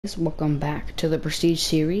Welcome back to the Prestige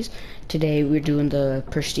series. Today we're doing the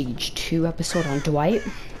Prestige 2 episode on Dwight.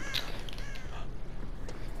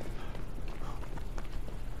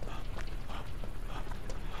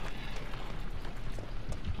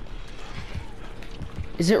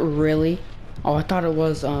 Is it really? Oh, I thought it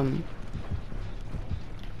was, I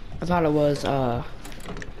thought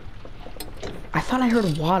I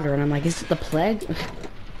heard water and I'm like, is it the plague?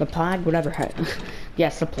 The plague? Whatever.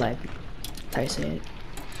 Yes, the plague. I say it.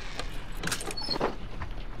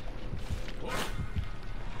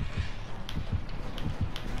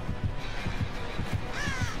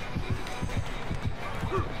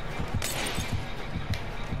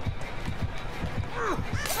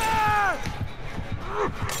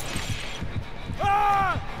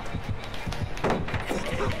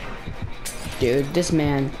 Dude, this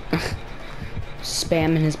man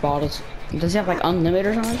spamming his bottles. Does he have like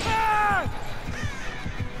unlimited or something?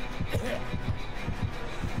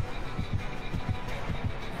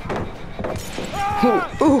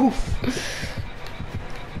 Ooh.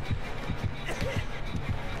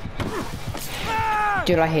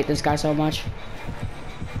 Dude, I hate this guy so much.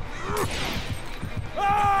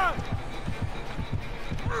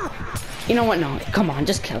 You know what? No, come on,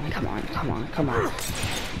 just kill me. Come on, come on, come on.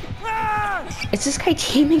 Is this guy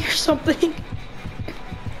teaming or something?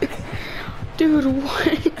 Dude,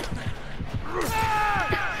 what?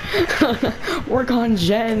 Work on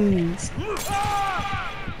gens.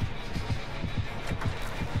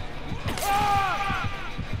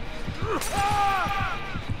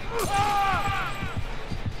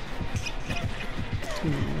 Oh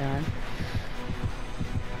my god.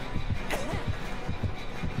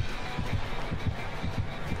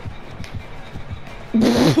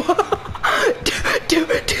 Dude.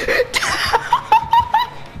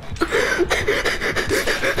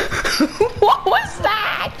 What was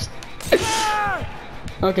that?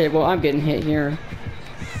 Okay, well, I'm getting hit here.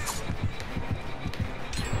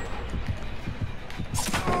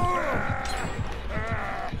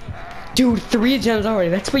 Dude, 3 gems already.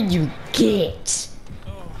 That's what you get.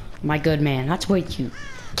 My good man, that's what you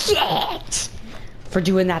get for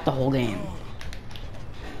doing that the whole game.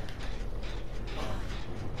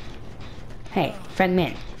 Hey, friend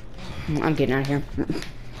man. I'm getting out of here.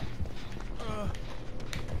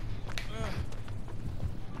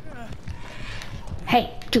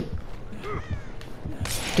 Hey, dude.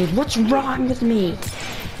 Dude, what's wrong with me?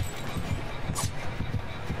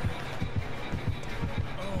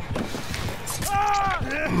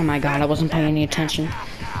 Oh my god, I wasn't paying any attention.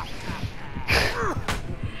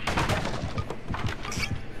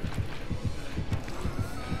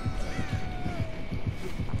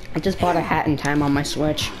 I just bought a hat in time on my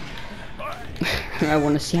Switch. I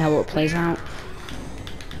want to see how it plays out.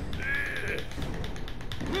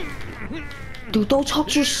 Dude, those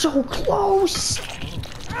hooks are so close!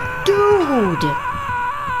 Dude!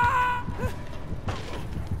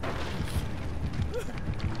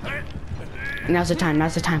 Now's the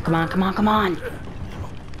time, come on.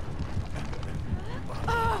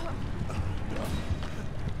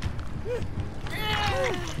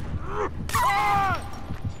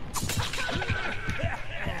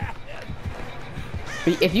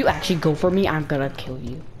 If you actually go for me, I'm gonna kill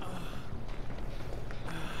you.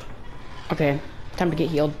 Okay, time to get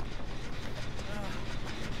healed.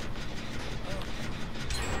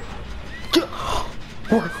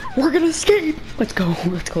 We're gonna escape! Let's go.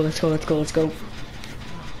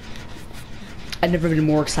 I've never been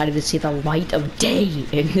more excited to see the light of day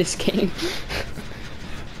in this game.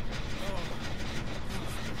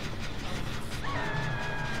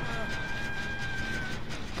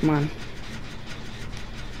 Come on.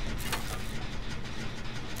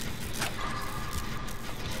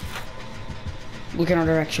 Look in our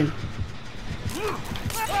direction.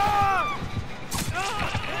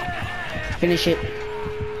 Finish it.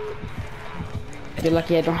 You're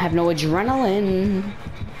lucky I don't have no adrenaline.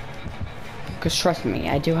 Because trust me,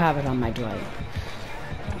 I do have it on my Dwight.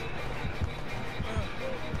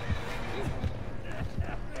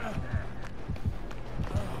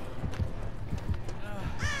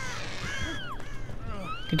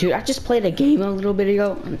 Dude, I just played a game a little bit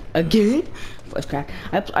ago. Again? Voice crack.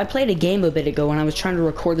 I played a game a bit ago when I was trying to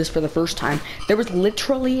record this for the first time. There was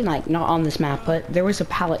literally, like, not on this map, but there was a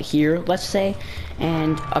pallet here, let's say,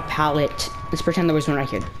 and a pallet. Let's pretend there was one right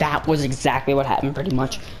here. That was exactly what happened, pretty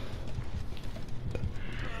much.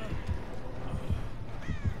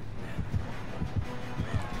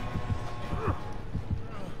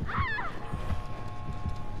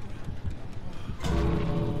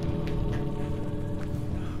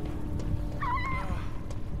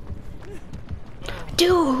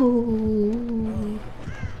 Dude.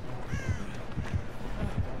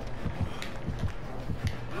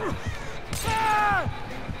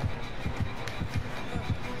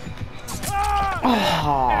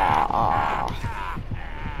 Oh.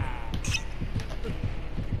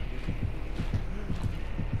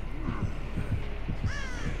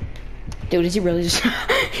 Dude, is he really just...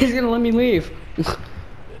 He's gonna let me leave.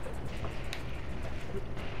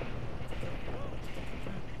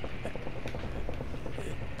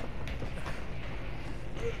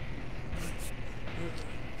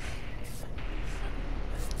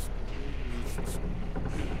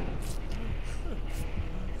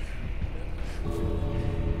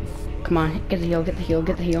 Come on, get the heal, get the heal,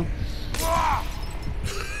 get the heal.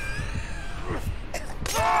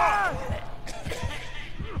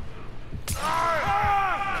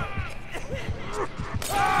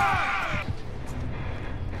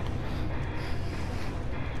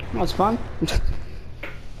 That was fun.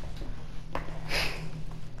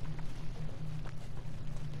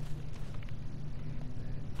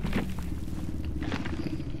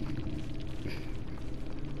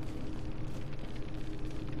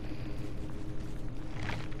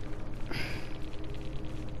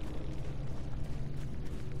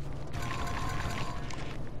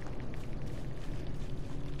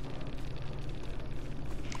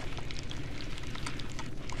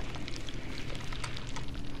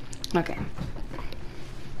 Okay.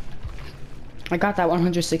 I got that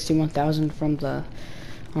 161,000 from the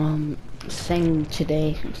thing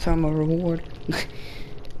today from a reward.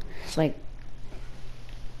 It's like,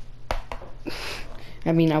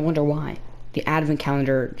 I mean, I wonder why. The advent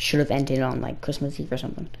calendar should have ended on like Christmas Eve or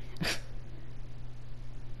something.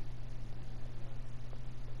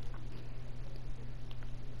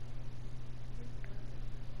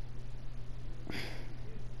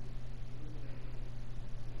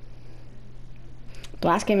 The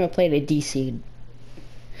last game I played, I DC'd.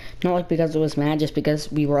 Not like because it was mad, just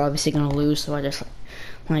because we were obviously gonna lose, so I just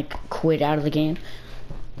like quit out of the game.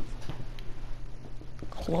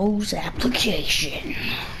 Close application.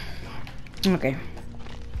 Okay.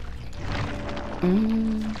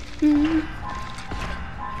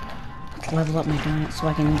 Let's level up my diet so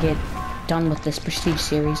I can get done with this Prestige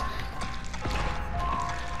series.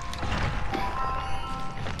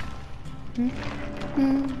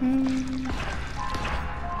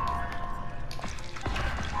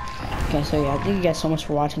 Okay, so yeah, thank you guys so much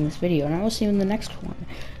for watching this video, and I will see you in the next one.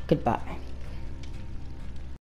 Goodbye.